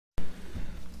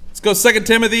Let's go 2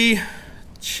 Timothy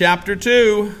chapter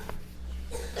 2.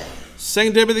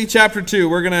 2 Timothy chapter 2.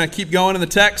 We're going to keep going in the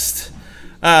text.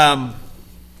 Let's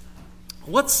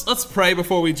pray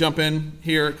before we jump in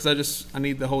here, because I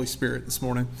need the Holy Spirit this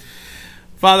morning.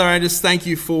 Father, I just thank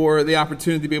you for the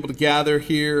opportunity to be able to gather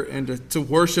here and to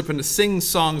worship and to sing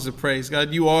songs of praise.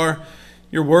 God,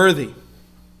 you're worthy.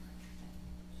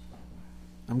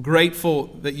 I'm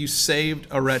grateful that you saved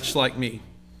a wretch like me,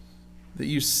 that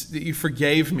you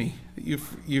forgave me, that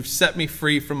you've set me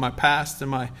free from my past and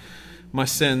my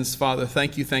sins. Father,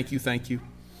 thank you, thank you, thank you.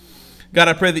 God,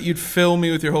 I pray that you'd fill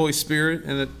me with your Holy Spirit,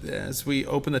 and that as we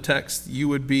open the text, you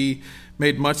would be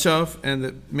made much of, and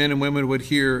that men and women would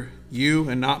hear you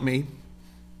and not me.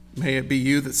 May it be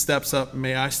you that steps up, and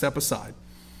may I step aside.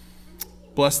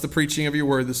 Bless the preaching of your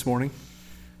word this morning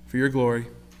for your glory.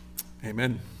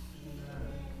 Amen.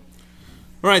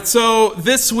 All right, so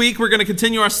this week we're going to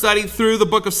continue our study through the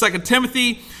book of 2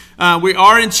 Timothy. We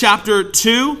are in chapter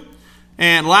 2.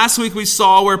 And last week we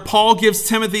saw where Paul gives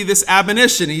Timothy this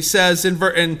admonition. He says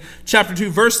in chapter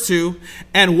 2, verse 2,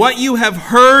 "And what you have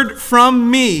heard from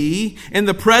me in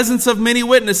the presence of many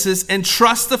witnesses,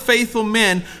 entrust to faithful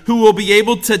men who will be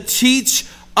able to teach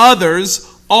others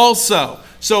also."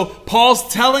 So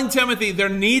Paul's telling Timothy there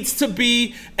needs to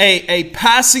be a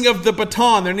passing of the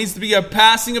baton. There needs to be a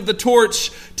passing of the torch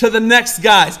to the next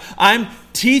guys. I'm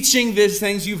teaching these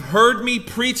things. You've heard me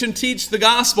preach and teach the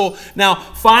gospel. Now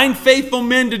find faithful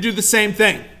men to do the same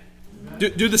thing.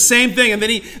 Do the same thing. And then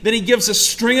he gives a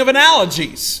string of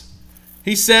analogies.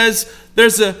 He says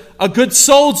there's a good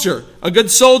soldier. A good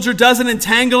soldier doesn't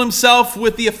entangle himself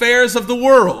with the affairs of the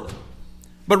world,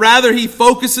 but rather he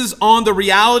focuses on the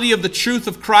reality of the truth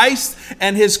of Christ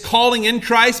and his calling in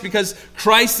Christ, because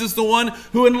Christ is the one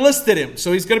who enlisted him.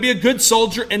 So he's going to be a good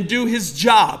soldier and do his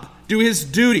job, do his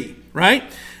duty, right?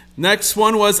 Next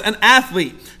one was an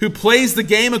athlete who plays the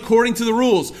game according to the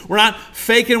rules. We're not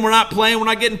faking, we're not playing, we're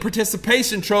not getting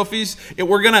participation trophies.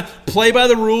 We're going to play by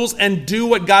the rules and do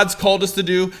what God's called us to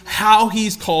do, how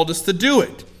he's called us to do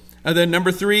it. And then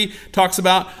number 3 talks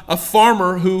about a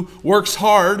farmer who works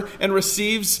hard and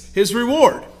receives his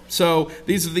reward. So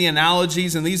these are the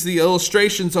analogies and these are the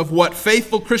illustrations of what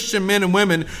faithful Christian men and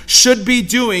women should be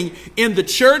doing in the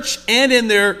church and in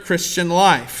their Christian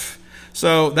life.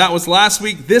 So that was last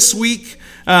week. This week,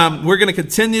 we're going to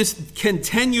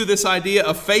continue this idea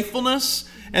of faithfulness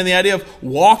and the idea of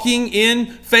walking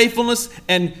in faithfulness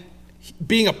and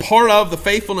being a part of the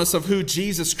faithfulness of who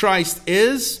Jesus Christ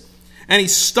is. And he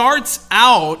starts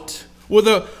out with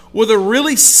a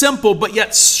really simple but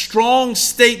yet strong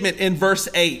statement in verse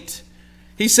 8.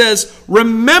 He says,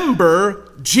 "Remember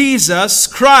Jesus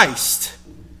Christ."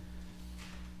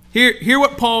 Hear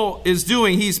what Paul is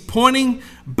doing. He's pointing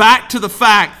back to the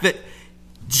fact that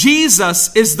Jesus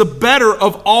is the better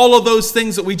of all of those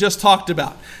things that we just talked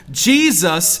about.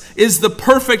 Jesus is the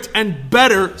perfect and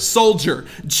better soldier.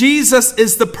 Jesus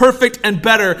is the perfect and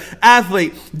better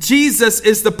athlete. Jesus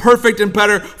is the perfect and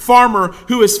better farmer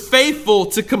who is faithful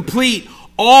to complete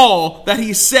all that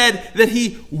he said that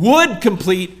he would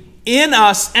complete in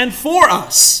us and for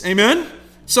us. Amen?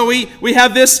 So we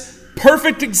have this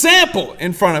perfect example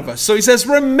in front of us. So he says,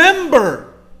 "Remember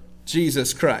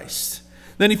Jesus Christ."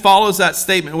 Then he follows that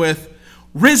statement with,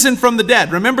 "Risen from the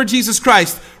dead." Remember Jesus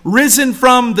Christ, risen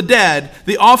from the dead,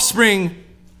 the offspring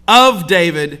of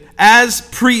David, as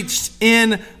preached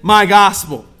in my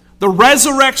gospel. The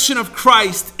resurrection of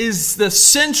Christ is the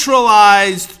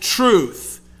centralized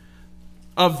truth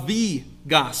of the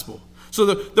gospel. So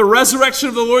the resurrection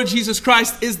of the Lord Jesus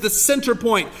Christ is the center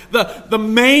point, the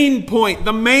main point,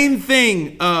 the main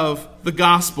thing of the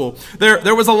gospel.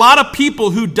 There was a lot of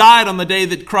people who died on the day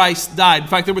that Christ died. In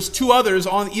fact, there was 2 others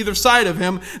on either side of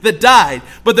him that died.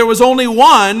 But there was only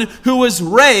one who was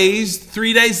raised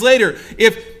 3 days later.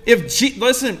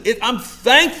 I'm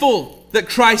thankful that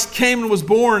Christ came and was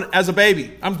born as a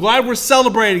baby. I'm glad we're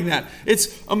celebrating that. It's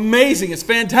amazing. It's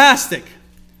fantastic.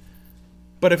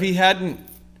 But if he hadn't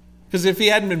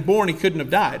been born, he couldn't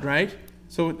have died, right?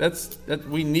 So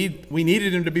we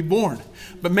needed him to be born.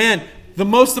 But man, the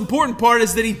most important part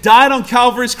is that he died on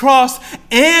Calvary's cross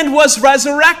and was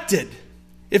resurrected.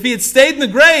 If he had stayed in the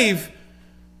grave,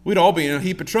 we'd all be in a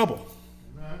heap of trouble.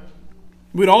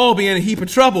 We'd all be in a heap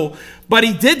of trouble. But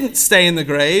he didn't stay in the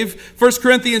grave. 1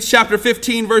 Corinthians chapter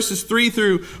 15, verses 3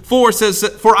 through 4 says,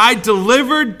 "For I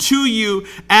delivered to you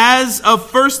as of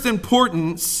first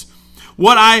importance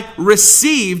what I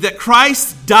received, that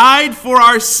Christ died for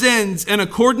our sins in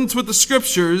accordance with the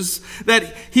Scriptures,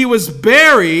 that he was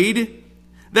buried,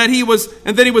 that he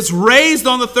was raised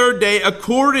on the third day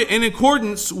in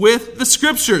accordance with the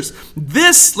Scriptures.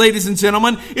 This, ladies and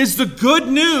gentlemen, is the good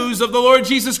news of the Lord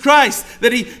Jesus Christ,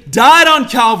 that he died on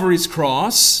Calvary's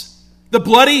cross, the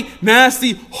bloody,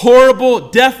 nasty, horrible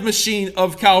death machine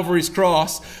of Calvary's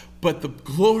cross. But the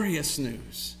glorious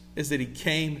news is that he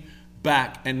came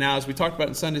back. And now, as we talked about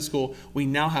in Sunday school, we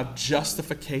now have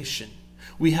justification.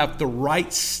 We have the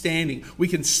right standing. We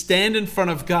can stand in front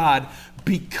of God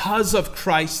because of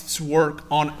Christ's work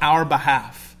on our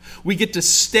behalf. We get to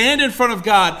stand in front of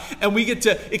God and we get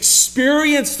to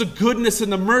experience the goodness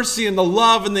and the mercy and the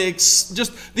love and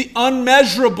just the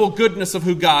unmeasurable goodness of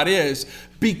who God is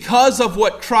because of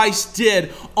what Christ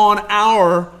did on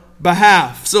our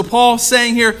behalf. So Paul's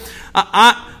saying here,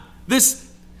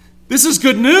 this is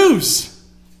good news.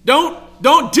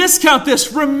 Don't discount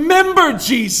this. Remember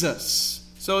Jesus.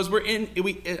 So as we're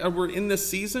in this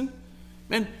season,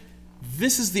 man,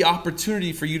 this is the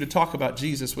opportunity for you to talk about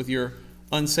Jesus with your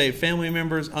unsaved family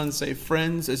members, unsaved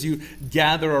friends, as you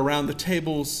gather around the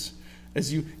tables,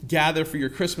 as you gather for your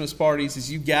Christmas parties,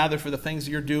 as you gather for the things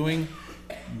that you're doing.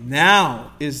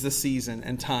 Now is the season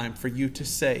and time for you to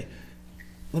say,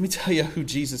 let me tell you who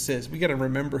Jesus is. We got to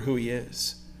remember who he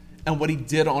is and what he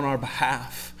did on our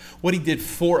behalf, what he did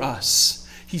for us.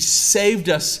 He saved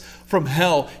us from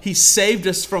hell. He saved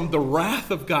us from the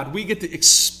wrath of God. We get to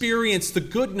experience the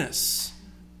goodness,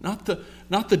 not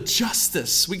the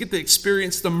justice. We get to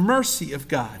experience the mercy of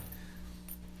God.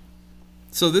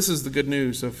 So this is the good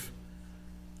news of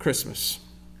Christmas.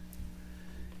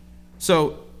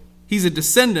 So he's a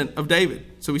descendant of David.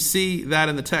 So we see that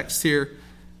in the text here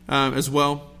as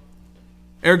well.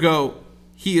 Ergo,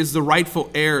 he is the rightful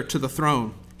heir to the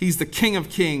throne. He's the King of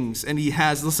Kings, and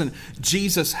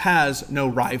Jesus has no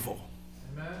rival.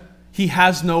 Amen. He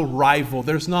has no rival.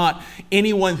 There's not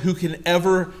anyone who can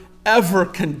ever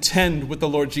contend with the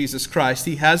Lord Jesus Christ.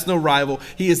 He has no rival.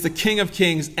 He is the King of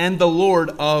Kings and the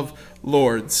Lord of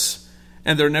Lords.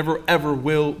 And there never, ever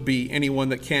will be anyone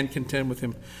that can contend with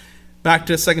him. Back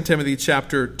to 2 Timothy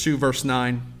chapter 2, verse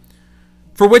 9.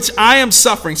 For which I am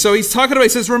suffering. So he's talking about, he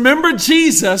says, remember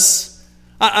Jesus.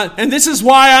 And this is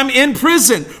why I'm in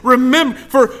prison. Remember,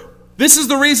 for this is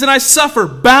the reason I suffer,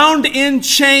 bound in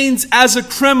chains as a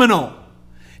criminal.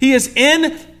 He is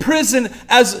in prison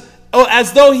as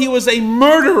though he was a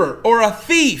murderer or a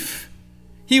thief.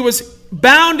 He was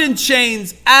bound in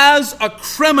chains as a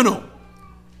criminal.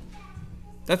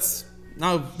 That's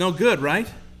no good, right?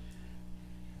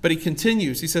 But he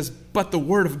continues. He says, but the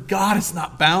word of God is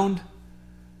not bound.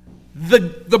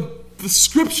 The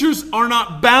scriptures are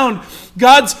not bound.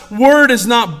 God's word is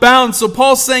not bound. So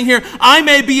Paul's saying here, I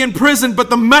may be in prison,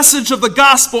 but the message of the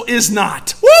gospel is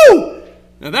not. Woo!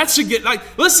 Now that should get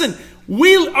listen,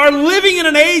 we are living in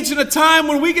an age and a time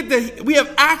when we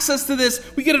have access to this.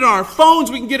 We get it on our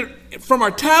phones. We can get it from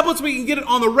our tablets. We can get it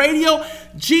on the radio.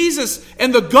 Jesus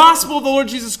and the gospel of the Lord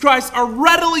Jesus Christ are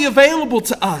readily available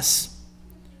to us.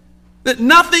 That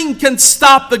nothing can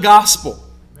stop the gospel.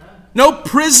 No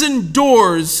prison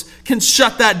doors can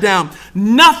shut that down.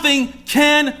 Nothing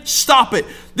can stop it.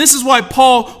 This is why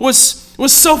Paul was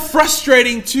so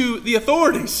frustrating to the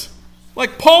authorities.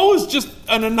 Like, Paul was just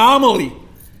an anomaly.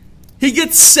 He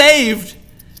gets saved,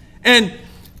 and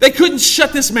they couldn't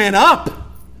shut this man up.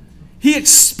 He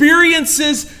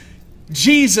experiences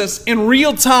Jesus in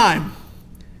real time.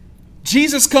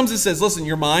 Jesus comes and says, listen,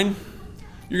 you're mine.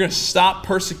 You're going to stop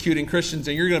persecuting Christians,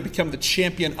 and you're going to become the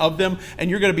champion of them, and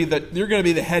you're going to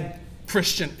be the head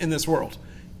Christian in this world.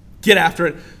 Get after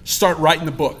it. Start writing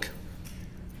the book.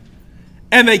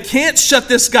 And they can't shut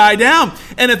this guy down.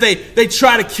 And if they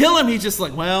try to kill him, he's just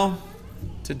like, well,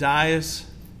 to die is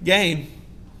gain.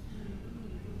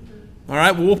 All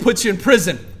right, well, we'll put you in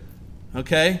prison.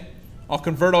 Okay? I'll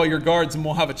convert all your guards, and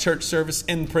we'll have a church service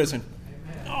in prison.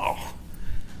 Oh.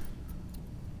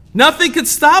 Nothing could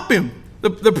stop him.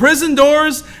 The prison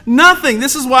doors, nothing.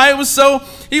 This is why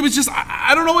he was just,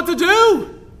 I don't know what to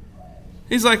do.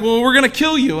 He's like, well, we're going to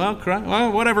kill you.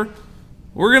 Well, whatever.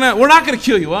 We're not going to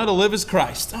kill you. Well, to live is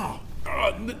Christ. Oh,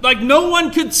 God. Like, no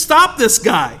one could stop this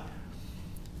guy.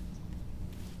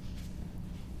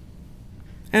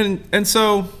 And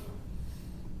so,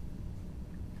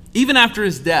 even after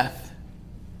his death,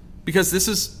 because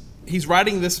he's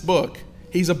writing this book,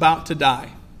 he's about to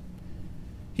die.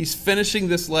 He's finishing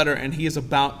this letter, and he is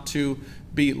about to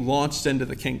be launched into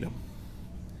the kingdom.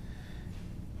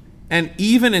 And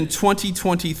even in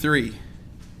 2023,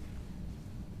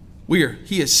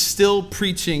 he is still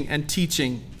preaching and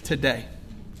teaching today.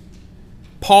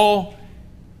 Paul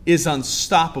is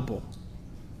unstoppable.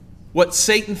 What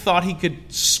Satan thought he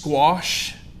could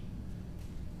squash,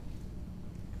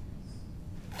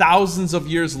 thousands of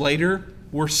years later,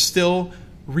 we're still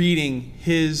reading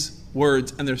his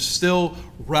words, and they're still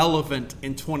relevant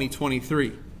in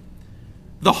 2023.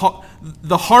 The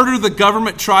harder the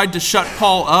government tried to shut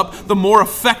Paul up, the more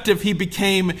effective he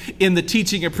became in the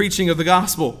teaching and preaching of the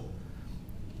gospel.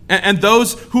 And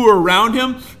those who were around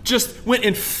him just went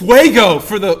in fuego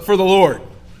for the Lord.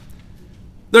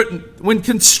 When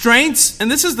constraints, and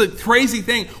this is the crazy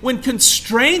thing, when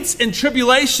constraints and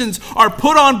tribulations are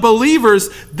put on believers,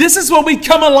 this is when we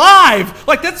come alive.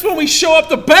 Like, that's when we show up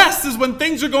the best, is when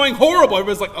things are going horrible.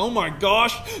 Everybody's like, oh my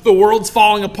gosh, the world's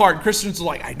falling apart. Christians are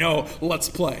like, I know, let's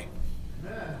play.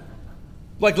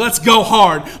 Like, let's go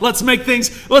hard. Let's make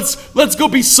things, let's go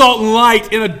be salt and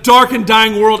light in a dark and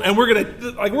dying world, and we're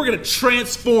gonna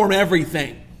transform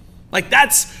everything. Like,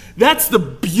 that's the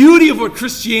beauty of what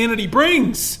Christianity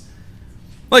brings.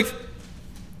 Like,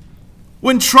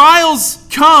 when trials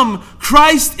come,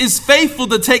 Christ is faithful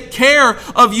to take care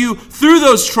of you through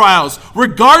those trials,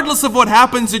 regardless of what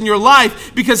happens in your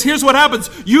life, because here's what happens.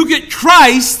 You get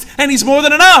Christ, and he's more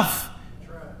than enough.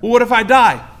 Well, what if I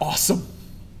die? Awesome.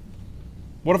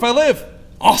 What if I live?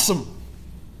 Awesome.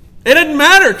 It doesn't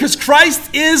matter, because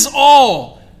Christ is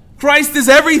all. Christ is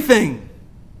everything.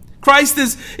 Christ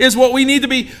is what we need to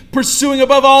be pursuing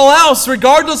above all else,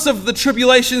 regardless of the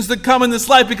tribulations that come in this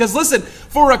life. Because listen,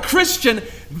 for a Christian,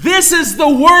 this is the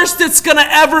worst it's going to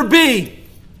ever be.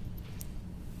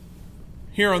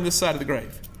 Here on this side of the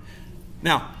grave.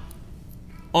 Now,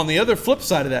 on the other flip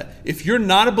side of that, if you're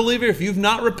not a believer, if you've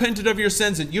not repented of your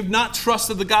sins, and you've not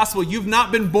trusted the gospel, you've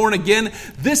not been born again,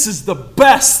 this is the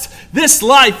best. This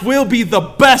life will be the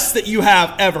best that you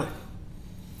have ever.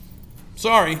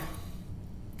 Sorry.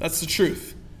 That's the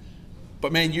truth.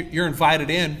 But man, you're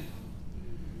invited in.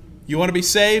 You want to be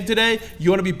saved today? You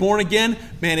want to be born again?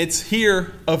 Man, it's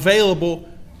here, available.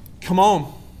 Come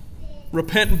on.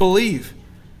 Repent and believe.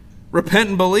 Repent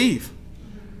and believe.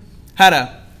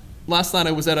 Last night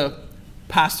I was at a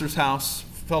pastor's house,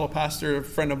 fellow pastor, a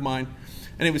friend of mine,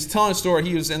 and he was telling a story.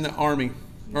 He was in the army,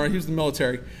 or he was in the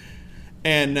military,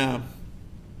 and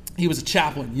he was a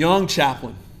chaplain, young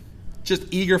chaplain,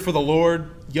 just eager for the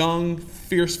Lord, young,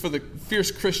 fierce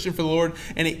Christian for the Lord.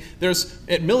 And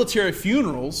at military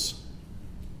funerals,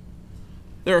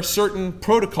 there are certain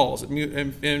protocols.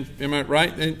 Am I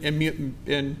right?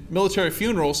 In military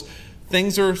funerals,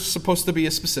 things are supposed to be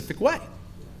a specific way.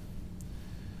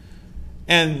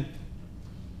 And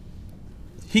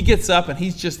he gets up and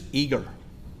he's just eager.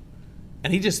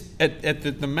 And he just, at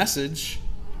the message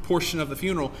portion of the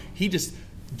funeral, he just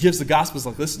gives the gospel. It's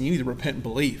like, listen, you need to repent and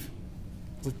believe.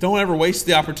 Like, don't ever waste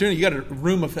the opportunity. You got a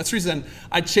room of, that's the reason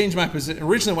I changed my position.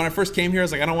 Originally, when I first came here, I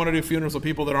was like, I don't want to do funerals with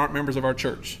people that aren't members of our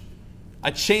church.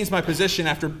 I changed my position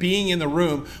after being in the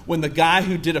room when the guy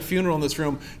who did a funeral in this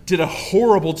room did a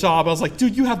horrible job. I was like,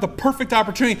 dude, you have the perfect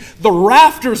opportunity. The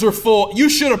rafters are full. You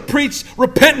should have preached,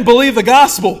 repent and believe the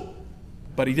gospel.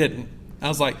 But he didn't. I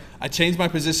was like, I changed my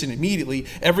position immediately.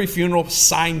 Every funeral,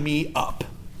 sign me up.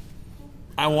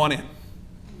 I want in.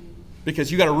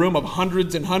 Because you got a room of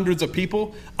hundreds and hundreds of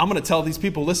people. I'm going to tell these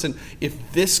people, listen,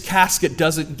 if this casket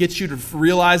doesn't get you to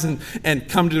realize and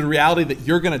come to the reality that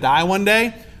you're going to die one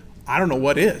day, I don't know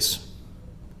what is.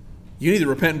 You need to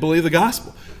repent and believe the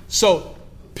gospel. So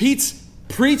Pete's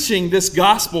preaching this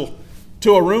gospel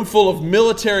to a room full of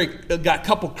military, got a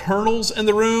couple colonels in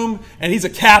the room, and he's a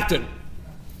captain.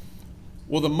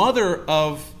 Well, the mother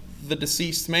of the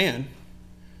deceased man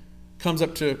comes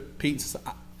up to Pete and says,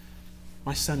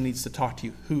 my son needs to talk to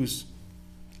you, who's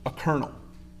a colonel.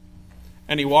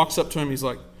 And he walks up to him, he's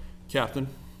like, Captain,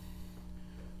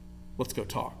 let's go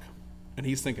talk. And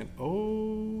he's thinking,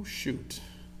 oh, shoot,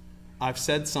 I've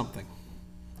said something.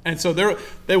 And so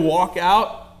they walk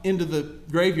out into the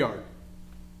graveyard,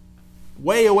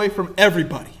 way away from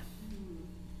everybody.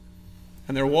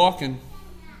 And they're walking,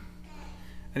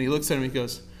 and he looks at him and he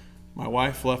goes, my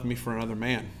wife left me for another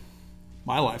man.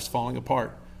 My life's falling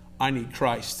apart. I need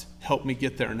Christ. Help me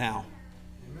get there now.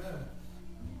 Amen.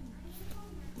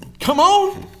 Come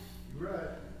on. You're right.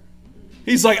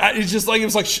 He's like, it's just like, it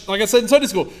was like I said in Sunday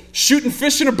school, shooting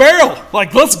fish in a barrel.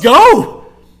 Like, let's go.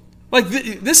 Like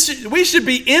we should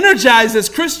be energized as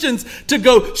Christians to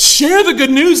go share the good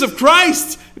news of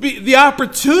Christ. The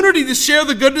opportunity to share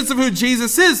the goodness of who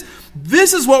Jesus is.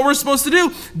 This is what we're supposed to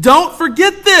do. Don't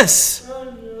forget this.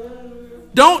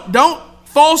 Don't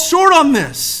fall short on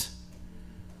this.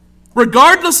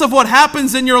 Regardless of what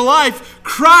happens in your life,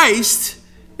 Christ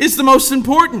is the most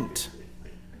important.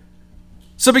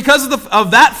 So because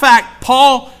of that fact,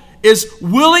 Paul is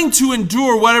willing to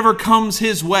endure whatever comes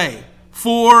his way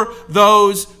for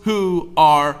those who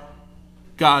are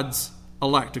God's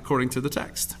elect, according to the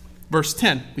text. Verse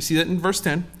 10. We see that in verse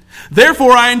 10.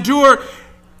 Therefore I endure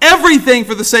everything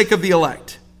for the sake of the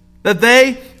elect, that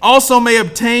they also may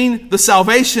obtain the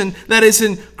salvation that is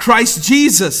in Christ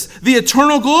Jesus, the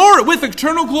eternal glory, with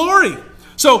eternal glory.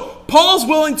 So Paul's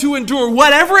willing to endure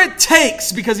whatever it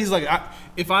takes because he's like,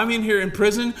 if I'm in here in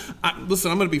prison,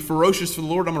 listen, I'm going to be ferocious for the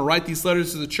Lord. I'm going to write these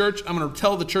letters to the church. I'm going to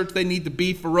tell the church they need to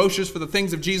be ferocious for the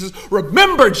things of Jesus.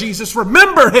 Remember Jesus.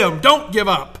 Remember him. Don't give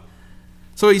up.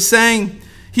 So he's saying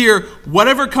here,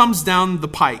 whatever comes down the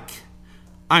pike,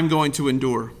 I'm going to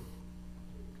endure.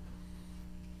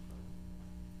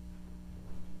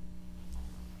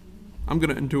 I'm going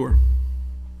to endure.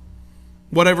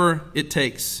 Whatever it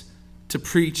takes to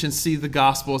preach and see the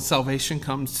gospel of salvation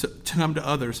come to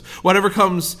others. Whatever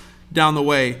comes down the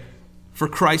way for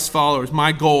Christ followers,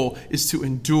 my goal is to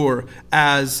endure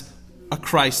as a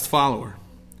Christ follower.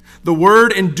 The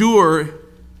word endure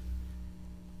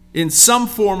in some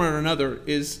form or another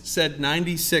is said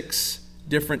 96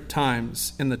 different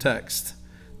times in the text.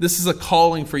 This is a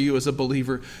calling for you as a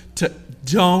believer to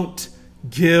don't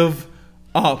give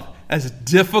up. As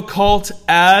difficult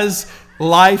as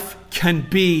life can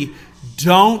be,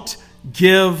 don't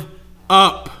give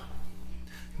up.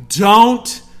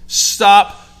 Don't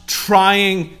stop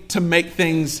trying to make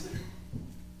things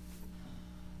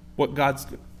what God's.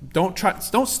 Don't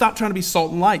stop trying to be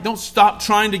salt and light. Don't stop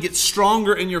trying to get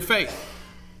stronger in your faith.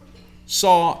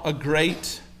 Saw a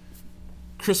great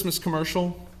Christmas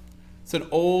commercial. It's an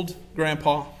old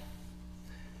grandpa,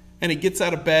 and he gets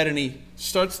out of bed and he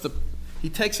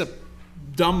takes a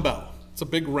dumbbell. It's a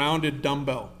big rounded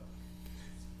dumbbell.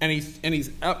 And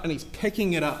he's up and he's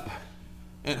picking it up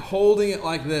and holding it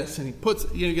like this. And he puts,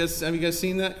 have you guys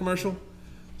seen that commercial?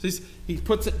 So he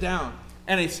puts it down.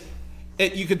 And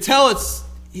you can tell it's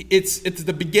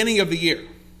the beginning of the year.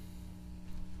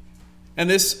 And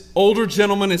this older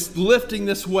gentleman is lifting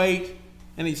this weight,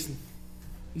 and he's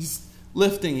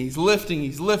lifting.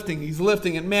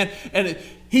 And man,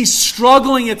 he's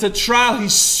struggling. It's a trial.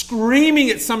 He's screaming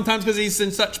it sometimes because he's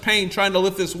in such pain trying to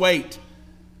lift this weight.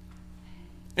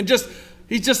 And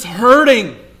he's just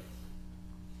hurting.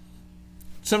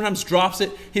 Sometimes drops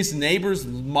it. His neighbors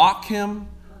mock him,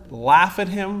 laugh at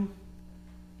him.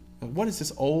 What is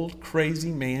this old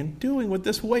crazy man doing with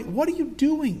this weight? What are you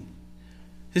doing?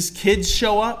 His kids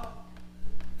show up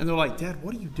and they're like, Dad,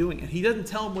 what are you doing? And he doesn't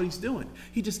tell them what he's doing.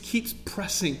 He just keeps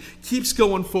pressing, keeps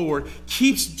going forward,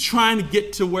 keeps trying to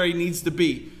get to where he needs to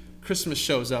be. Christmas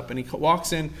shows up and he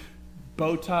walks in,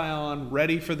 bow tie on,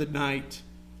 ready for the night,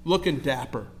 looking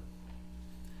dapper.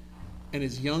 And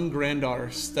his young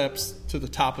granddaughter steps to the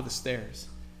top of the stairs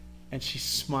and she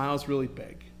smiles really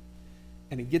big.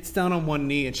 And he gets down on one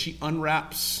knee and she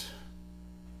unwraps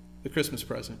the Christmas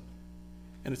present.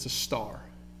 And it's a star.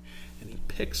 And he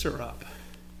picks her up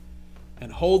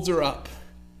and holds her up.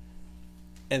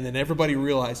 And then everybody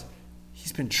realizes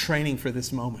he's been training for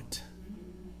this moment.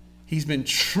 He's been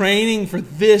training for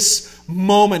this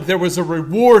moment. There was a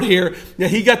reward here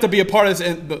that he got to be a part of this.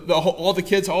 And all of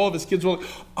his kids were like,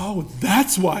 oh,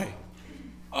 that's why.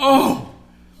 Oh,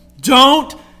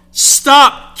 don't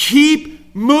stop. Keep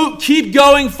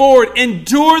going forward.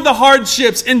 Endure the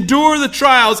hardships. Endure the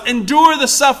trials. Endure the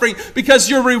suffering, because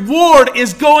your reward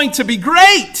is going to be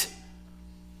great.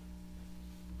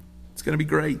 It's going to be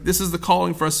great. This is the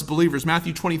calling for us as believers.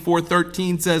 Matthew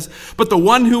 24:13 says, but the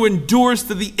one who endures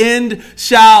to the end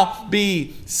shall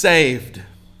be saved.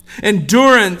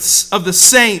 Endurance of the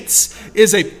saints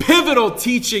is a pivotal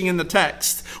teaching in the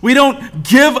text. We don't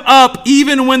give up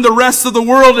even when the rest of the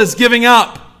world is giving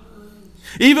up.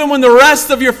 Even when the rest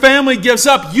of your family gives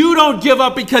up, you don't give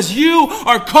up, because you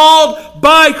are called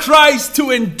by Christ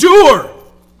to endure.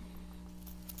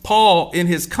 Paul, in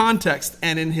his context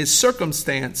and in his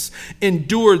circumstance,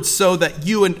 endured so that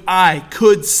you and I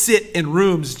could sit in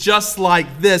rooms just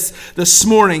like this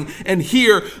morning and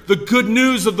hear the good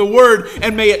news of the word,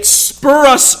 and may it spur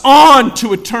us on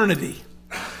to eternity.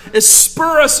 It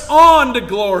spur us on to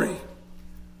glory.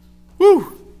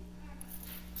 Woo!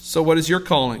 So what is your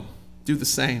calling? Do the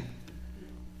same.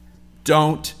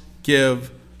 Don't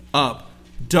give up.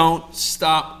 Don't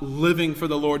stop living for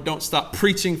the Lord. Don't stop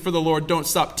preaching for the Lord. Don't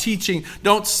stop teaching.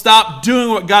 Don't stop doing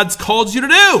what God's called you to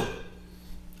do.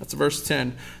 That's verse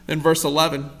 10. Then verse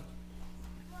 11,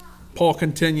 Paul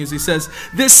continues. He says,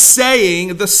 the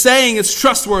saying is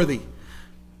trustworthy.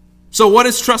 So what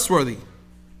is trustworthy?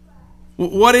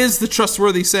 What is the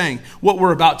trustworthy saying? What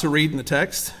we're about to read in the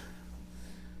text.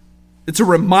 It's a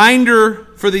reminder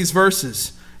for these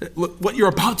verses. What you're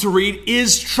about to read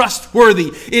is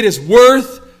trustworthy. It is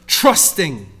worth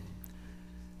trusting.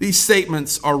 These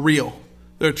statements are real.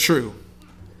 They're true.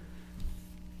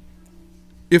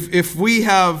 if we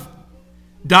have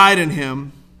died in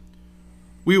him,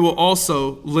 we will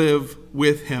also live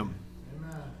with him.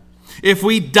 Amen. If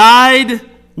we died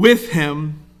with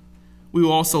him, we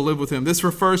will also live with him. This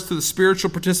refers to the spiritual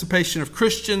participation of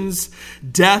Christians,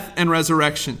 death and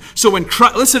resurrection. So when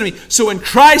Christ, listen to me. So when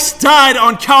Christ died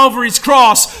on Calvary's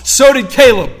cross, so did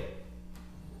Caleb.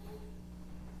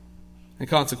 And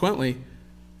consequently,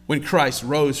 when Christ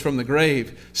rose from the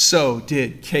grave, so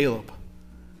did Caleb.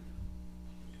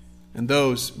 And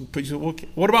those,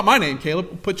 what about my name,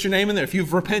 Caleb? Put your name in there. If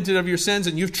you've repented of your sins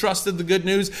and you've trusted the good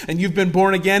news and you've been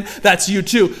born again, that's you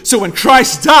too. So when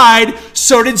Christ died,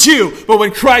 so did you. But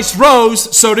when Christ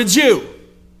rose, so did you.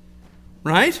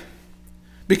 Right?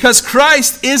 Because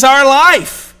Christ is our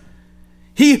life.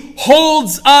 He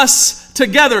holds us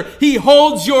together. He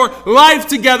holds your life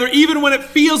together. Even when it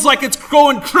feels like it's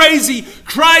going crazy,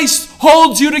 Christ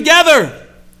holds you together.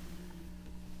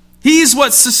 He's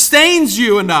what sustains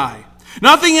you and I.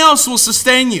 Nothing else will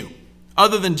sustain you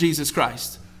other than Jesus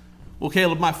Christ. Well,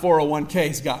 Caleb, my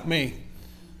 401k's got me.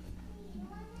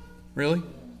 Really?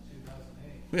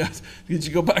 Yeah. Did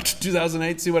you go back to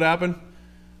 2008, see what happened?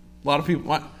 A lot of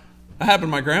people. That happened to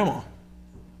my grandma.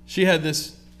 She had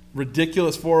this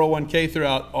ridiculous 401k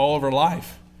throughout all of her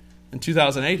life. And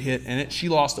 2008 hit, and she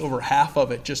lost over half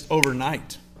of it just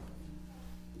overnight.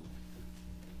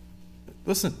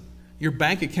 Listen. Your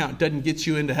bank account doesn't get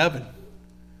you into heaven.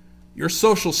 Your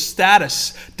social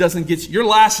status doesn't get you. Your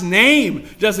last name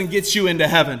doesn't get you into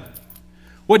heaven.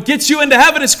 What gets you into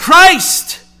heaven is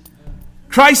Christ.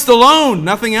 Christ alone,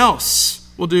 nothing else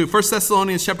will do. 1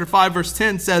 Thessalonians chapter 5, verse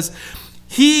 10 says,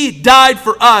 He died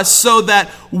for us so that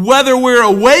whether we're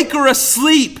awake or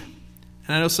asleep,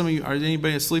 and I know some of you, are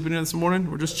anybody asleep in here this morning?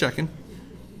 We're just checking.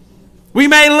 We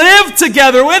may live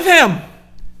together with Him.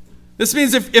 This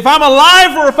means if I'm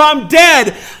alive or if I'm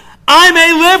dead, I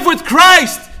may live with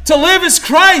Christ. To live is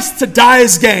Christ, to die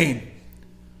is gain.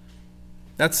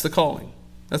 That's the calling.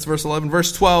 That's verse 11.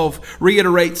 Verse 12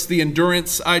 reiterates the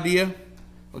endurance idea.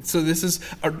 So this is,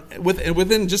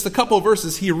 within just a couple of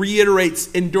verses, he reiterates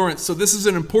endurance. So this is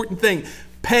an important thing.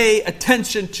 Pay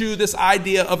attention to this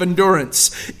idea of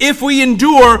endurance. If we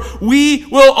endure, we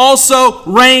will also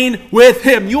reign with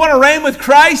Him. You want to reign with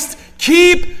Christ?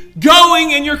 Keep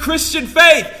going in your Christian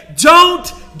faith.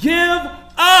 Don't give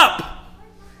up.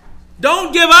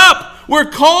 Don't give up. We're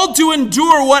called to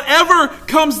endure whatever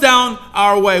comes down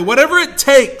our way. Whatever it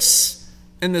takes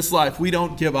in this life, we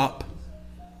don't give up.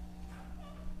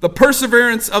 The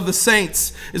perseverance of the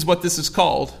saints is what this is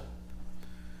called.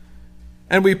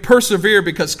 And we persevere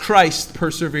because Christ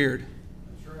persevered.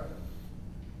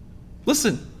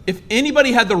 Listen, if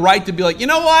anybody had the right to be like, you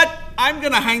know what? I'm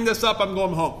going to hang this up. I'm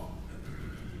going home.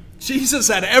 Jesus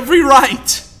had every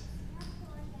right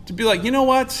to be like, you know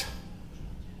what?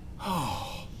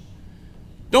 Oh,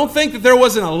 don't think that there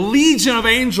wasn't a legion of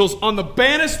angels on the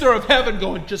banister of heaven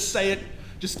going, just say it.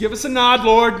 Just give us a nod,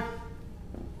 Lord.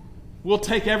 We'll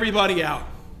take everybody out.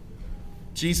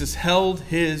 Jesus held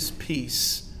his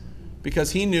peace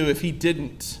because he knew if he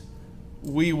didn't,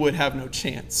 we would have no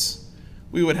chance.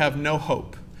 We would have no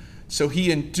hope. So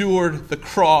he endured the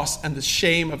cross and the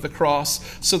shame of the cross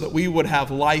so that we would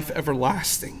have life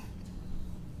everlasting.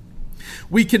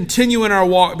 We continue in our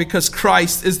walk because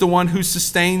Christ is the one who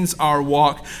sustains our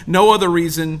walk. No other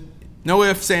reason, no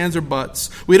ifs, ands, or buts.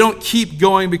 We don't keep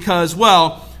going because,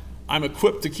 well, I'm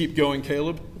equipped to keep going,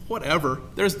 Caleb. Whatever.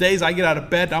 There's days I get out of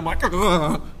bed and I'm like,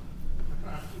 ugh.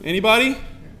 Anybody?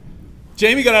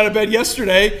 Jamie got out of bed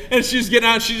yesterday and she's getting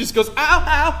out and she just goes, ow,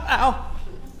 ow, ow.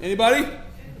 Anybody?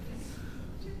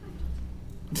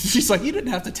 She's like, you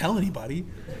didn't have to tell anybody.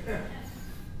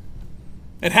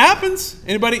 It happens.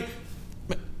 Anybody?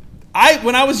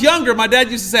 When I was younger, my dad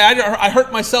used to say, I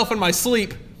hurt myself in my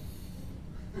sleep.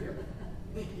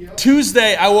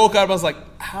 Tuesday, I woke up, I was like,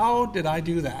 how did I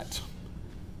do that?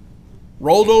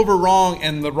 Rolled over wrong,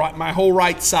 and my whole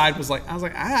right side was like, I was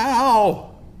like,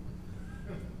 ow.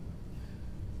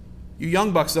 You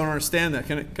young bucks don't understand that.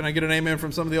 Can I get an amen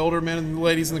from some of the older men and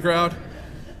ladies in the crowd?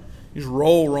 You just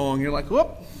roll wrong. You're like, whoop,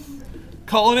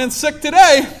 calling in sick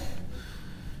today.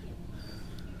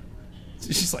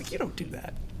 She's like, you don't do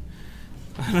that.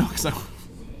 I know, because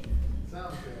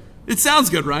it sounds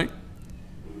good, right?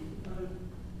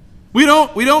 We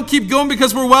don't keep going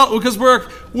because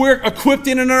we're equipped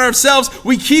in and of ourselves.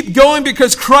 We keep going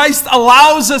because Christ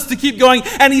allows us to keep going,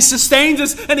 and He sustains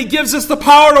us, and He gives us the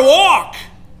power to walk.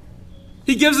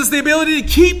 He gives us the ability to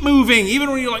keep moving, even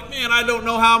when you're like, man, I don't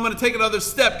know how I'm going to take another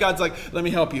step. God's like, let me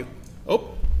help you.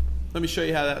 Oh, let me show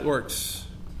you how that works.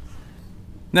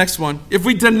 Next one. If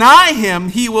we deny Him,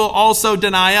 He will also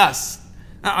deny us.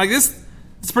 Now, like this,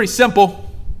 it's pretty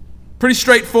simple. Pretty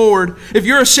straightforward. If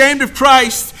you're ashamed of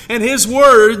Christ and His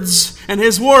words and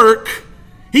His work,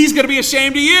 He's going to be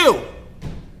ashamed of you.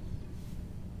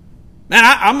 Man,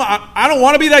 I don't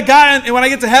want to be that guy, and when I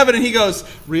get to heaven and He goes,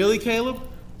 really, Caleb?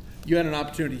 You had an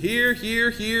opportunity here.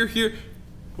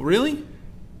 Really?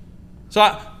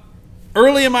 So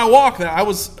early in my walk, I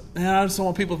just don't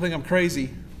want people to think I'm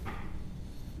crazy.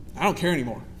 I don't care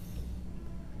anymore.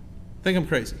 I think I'm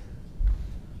crazy.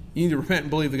 You need to repent and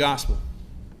believe the gospel.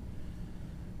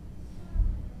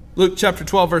 Luke chapter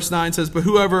 12, verse 9 says, but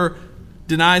whoever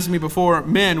denies me before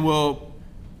men will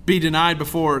be denied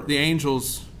before the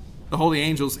angels, the holy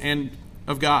angels, and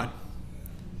of God.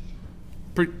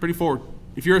 Pretty forward.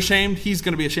 If you're ashamed, He's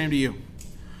going to be ashamed of you.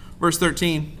 Verse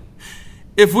 13,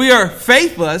 if we are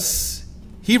faithless,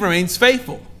 He remains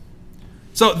faithful.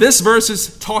 So this verse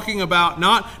is talking about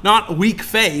not weak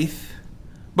faith,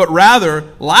 but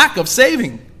rather lack of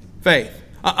saving faith.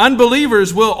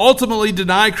 Unbelievers will ultimately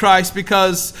deny Christ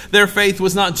because their faith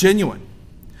was not genuine.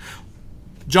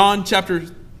 John chapter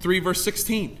 3, verse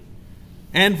 16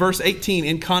 and verse 18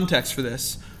 in context for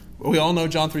this. We all know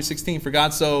John 3:16. For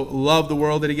God so loved the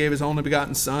world that He gave His only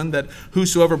begotten Son, that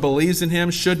whosoever believes in Him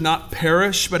should not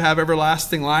perish but have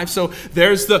everlasting life. So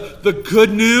there's the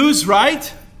good news,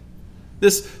 right?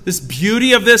 This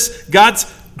beauty of this.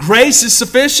 God's grace is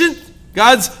sufficient.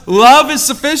 God's love is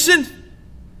sufficient.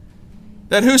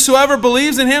 That whosoever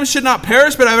believes in Him should not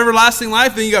perish but have everlasting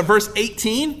life. Then you got verse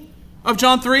 18 of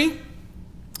John 3.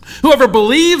 Whoever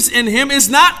believes in Him is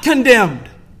not condemned.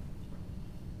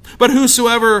 But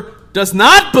whosoever does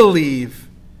not believe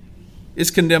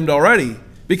is condemned already,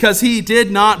 because he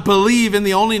did not believe in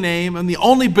the only name and the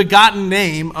only begotten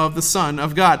name of the Son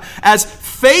of God. As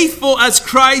faithful as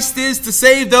Christ is to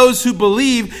save those who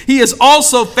believe, He is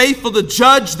also faithful to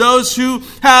judge those who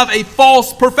have a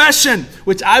false profession,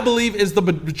 which I believe is the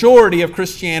majority of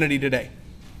Christianity today.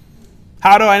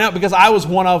 How do I know? Because I was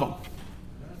one of them.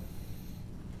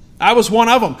 I was one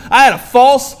of them. I had a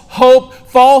false hope,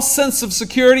 false sense of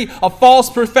security, a false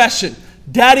profession.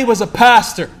 Daddy was a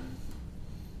pastor.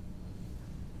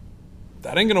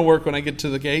 That ain't going to work when I get to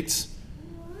the gates.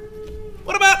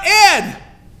 What about Ed?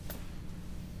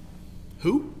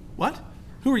 Who? What?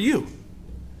 Who are you?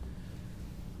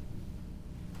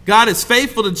 God is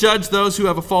faithful to judge those who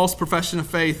have a false profession of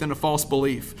faith and a false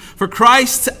belief. For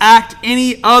Christ to act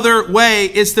any other way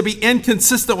is to be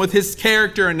inconsistent with His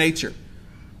character and nature.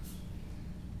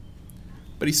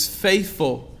 But He's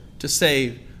faithful to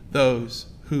save those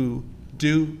who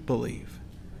do believe.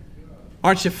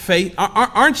 Aren't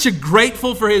you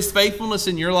grateful for His faithfulness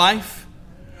in your life?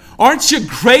 Aren't you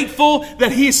grateful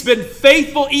that He's been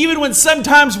faithful even when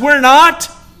sometimes we're not?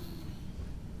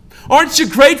 Aren't you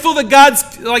grateful that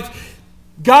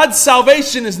God's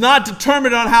salvation is not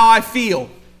determined on how I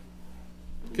feel?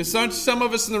 Because some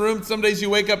of us in the room, some days you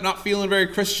wake up not feeling very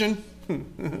Christian.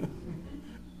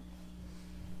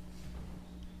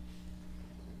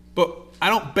 But I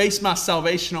don't base my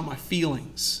salvation on my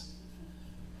feelings.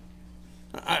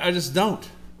 I just don't.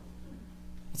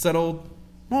 What's that old,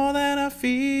 more than a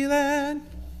feeling?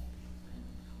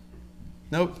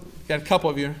 Nope. Got a couple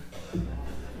of you.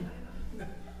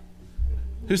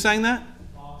 Who sang that?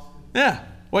 Boston. Yeah.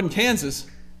 Wasn't Kansas.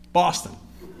 Boston.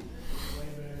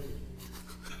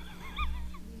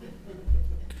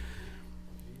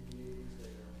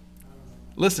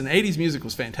 Listen, 80s music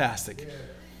was fantastic.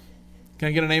 Can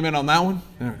I get an amen on that one?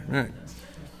 All right.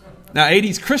 Now,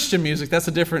 80s Christian music, that's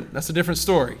a different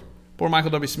story. Poor Michael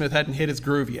W. Smith hadn't hit his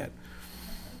groove yet.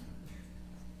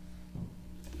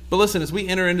 But listen, as we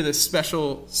enter into this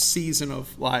special season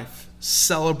of life,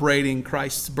 celebrating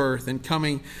Christ's birth and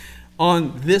coming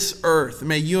on this earth,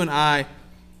 may you and I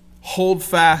hold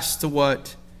fast to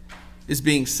what is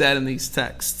being said in these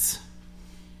texts.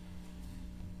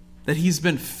 That He's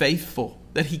been faithful,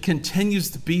 that He continues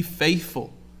to be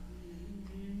faithful.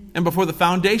 And before the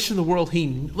foundation of the world,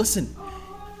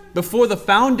 before the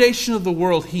foundation of the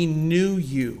world, He knew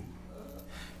you.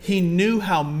 He knew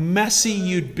how messy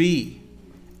you'd be.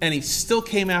 And He still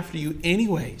came after you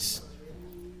anyways.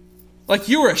 Like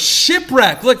you were a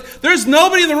shipwreck. Look, there's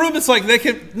nobody in the room that's like,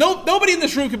 nobody in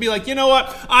this room could be like, you know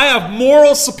what? I have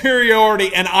moral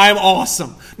superiority and I'm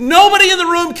awesome. Nobody in the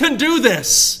room can do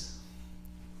this.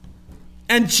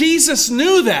 And Jesus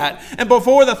knew that. And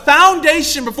before the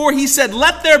foundation, before He said,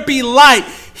 let there be light,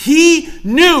 He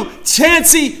knew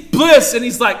Chancey Bliss. And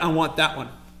He's like, I want that one.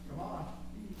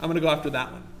 I'm going to go after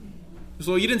that one.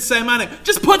 So you didn't say my name.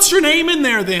 Just put your name in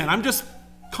there then. I'm just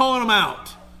calling them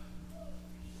out.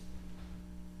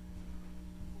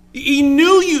 He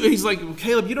knew you. He's like, well,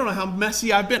 Caleb, you don't know how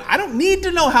messy I've been. I don't need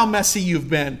to know how messy you've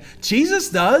been. Jesus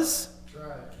does.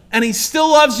 And he still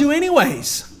loves you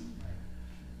anyways.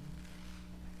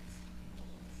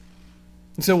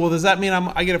 And so, well, does that mean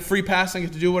I get a free pass and I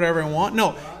get to do whatever I want?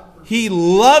 No. He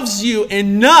loves you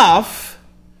enough.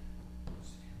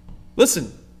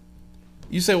 Listen,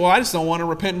 you say, well, I just don't want to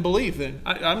repent and believe. Then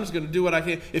I'm just going to do what I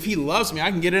can. If he loves me, I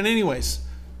can get it anyways.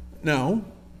 No.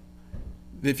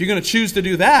 If you're going to choose to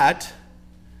do that,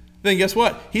 then guess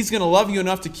what? He's going to love you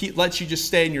enough to let you just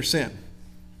stay in your sin.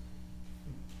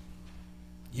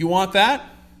 You want that?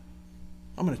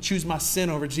 I'm going to choose my sin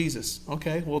over Jesus.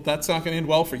 Okay, well, that's not going to end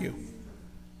well for you.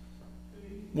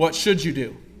 What should you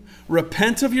do?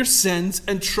 Repent of your sins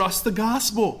and trust the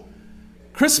gospel.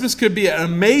 Christmas could be an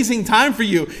amazing time for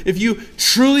you if you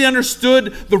truly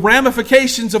understood the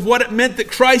ramifications of what it meant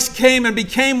that Christ came and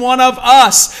became one of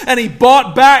us. And he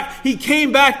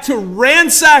came back to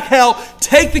ransack hell,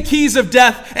 take the keys of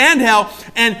death and hell.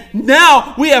 And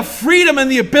now we have freedom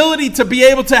and the ability to be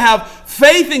able to have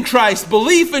faith in Christ,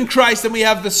 belief in Christ, and we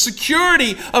have the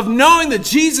security of knowing that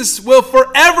Jesus will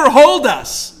forever hold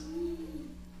us.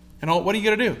 And what are you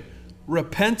going to do?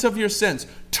 Repent of your sins.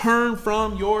 Turn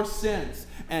from your sins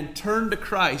and turn to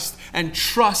Christ and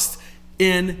trust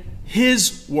in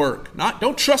his work.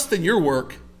 Don't trust in your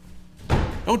work.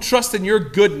 Don't trust in your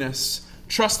goodness.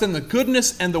 Trust in the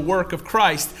goodness and the work of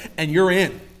Christ, and you're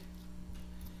in.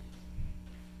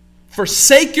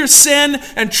 Forsake your sin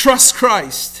and trust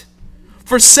Christ.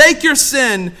 Forsake your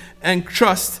sin and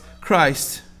trust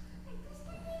Christ.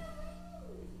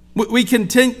 We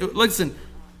continue. Listen.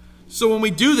 So when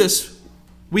we do this,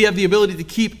 we have the ability to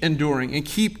keep enduring and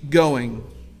keep going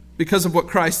because of what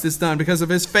Christ has done. Because of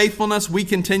his faithfulness, we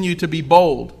continue to be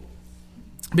bold.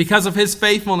 Because of his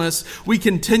faithfulness, we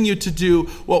continue to do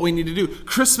what we need to do.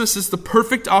 Christmas is the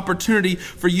perfect opportunity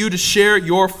for you to share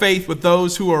your faith with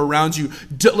those who are around you.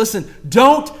 Listen,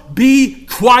 don't be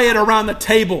quiet around the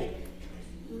table.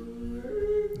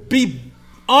 Be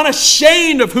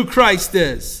unashamed of who Christ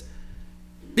is.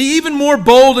 Be even more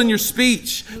bold in your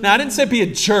speech. Now, I didn't say be a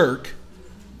jerk.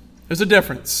 There's a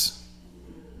difference.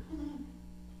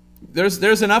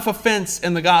 There's enough offense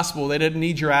in the gospel. They didn't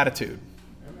need your attitude.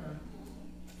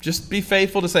 Just be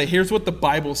faithful to say, here's what the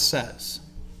Bible says.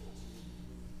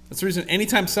 That's the reason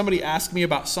anytime somebody asks me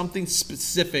about something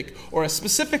specific or a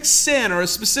specific sin or a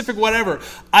specific whatever,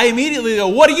 I immediately go,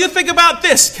 what do you think about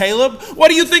this, Caleb? What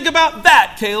do you think about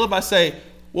that, Caleb? I say,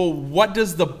 well, what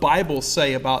does the Bible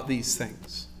say about these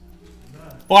things?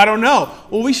 Well, I don't know.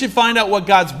 Well, we should find out what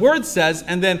God's Word says,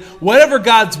 and then whatever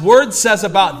God's Word says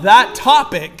about that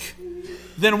topic,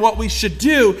 then what we should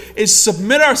do is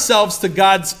submit ourselves to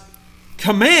God's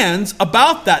commands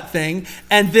about that thing,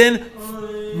 and then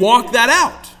walk that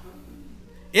out.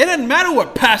 It doesn't matter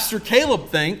what Pastor Caleb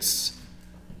thinks.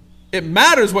 It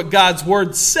matters what God's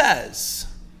Word says.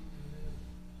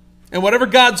 And whatever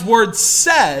God's Word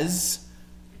says,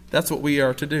 that's what we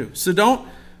are to do. So don't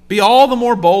be all the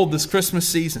more bold this Christmas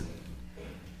season.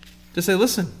 Just say,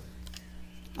 listen,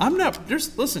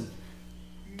 listen,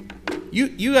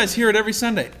 you guys hear it every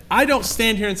Sunday. I don't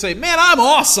stand here and say, man, I'm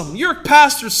awesome. Your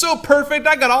pastor's so perfect.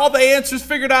 I got all the answers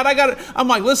figured out. I'm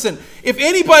like, listen, if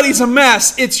anybody's a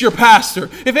mess, it's your pastor.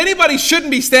 If anybody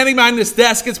shouldn't be standing behind this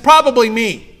desk, it's probably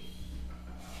me.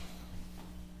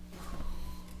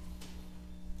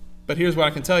 But here's what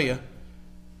I can tell you.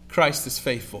 Christ is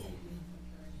faithful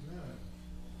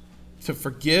to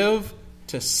forgive,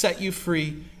 to set you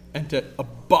free, and to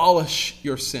abolish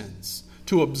your sins,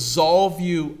 to absolve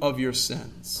you of your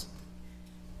sins.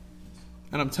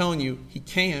 And I'm telling you, he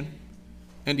can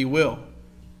and he will.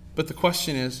 But the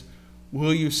question is,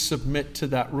 will you submit to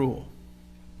that rule?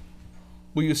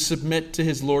 Will you submit to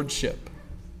his lordship?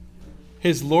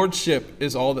 His lordship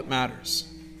is all that matters.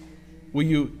 Will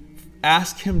you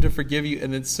ask him to forgive you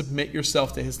and then submit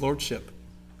yourself to his lordship?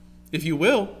 If you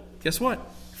will, guess what?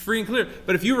 Free and clear.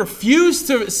 But if you refuse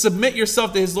to submit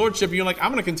yourself to his lordship, you're like,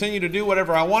 I'm going to continue to do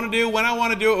whatever I want to do, when I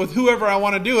want to do it, with whoever I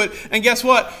want to do it. And guess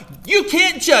what? You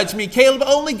can't judge me, Caleb.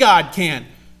 Only God can.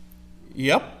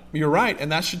 Yep, you're right.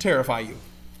 And that should terrify you.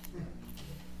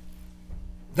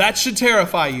 That should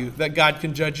terrify you that God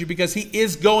can judge you, because he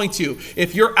is going to.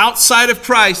 If you're outside of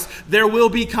Christ, there will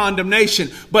be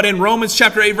condemnation. But in Romans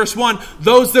chapter 8, verse 1,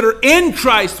 those that are in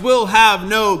Christ will have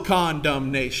no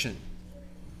condemnation.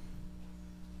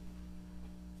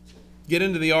 Get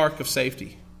into the ark of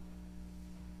safety.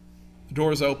 The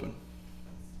door is open.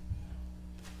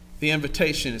 The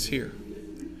invitation is here.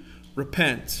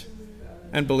 Repent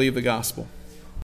and believe the gospel.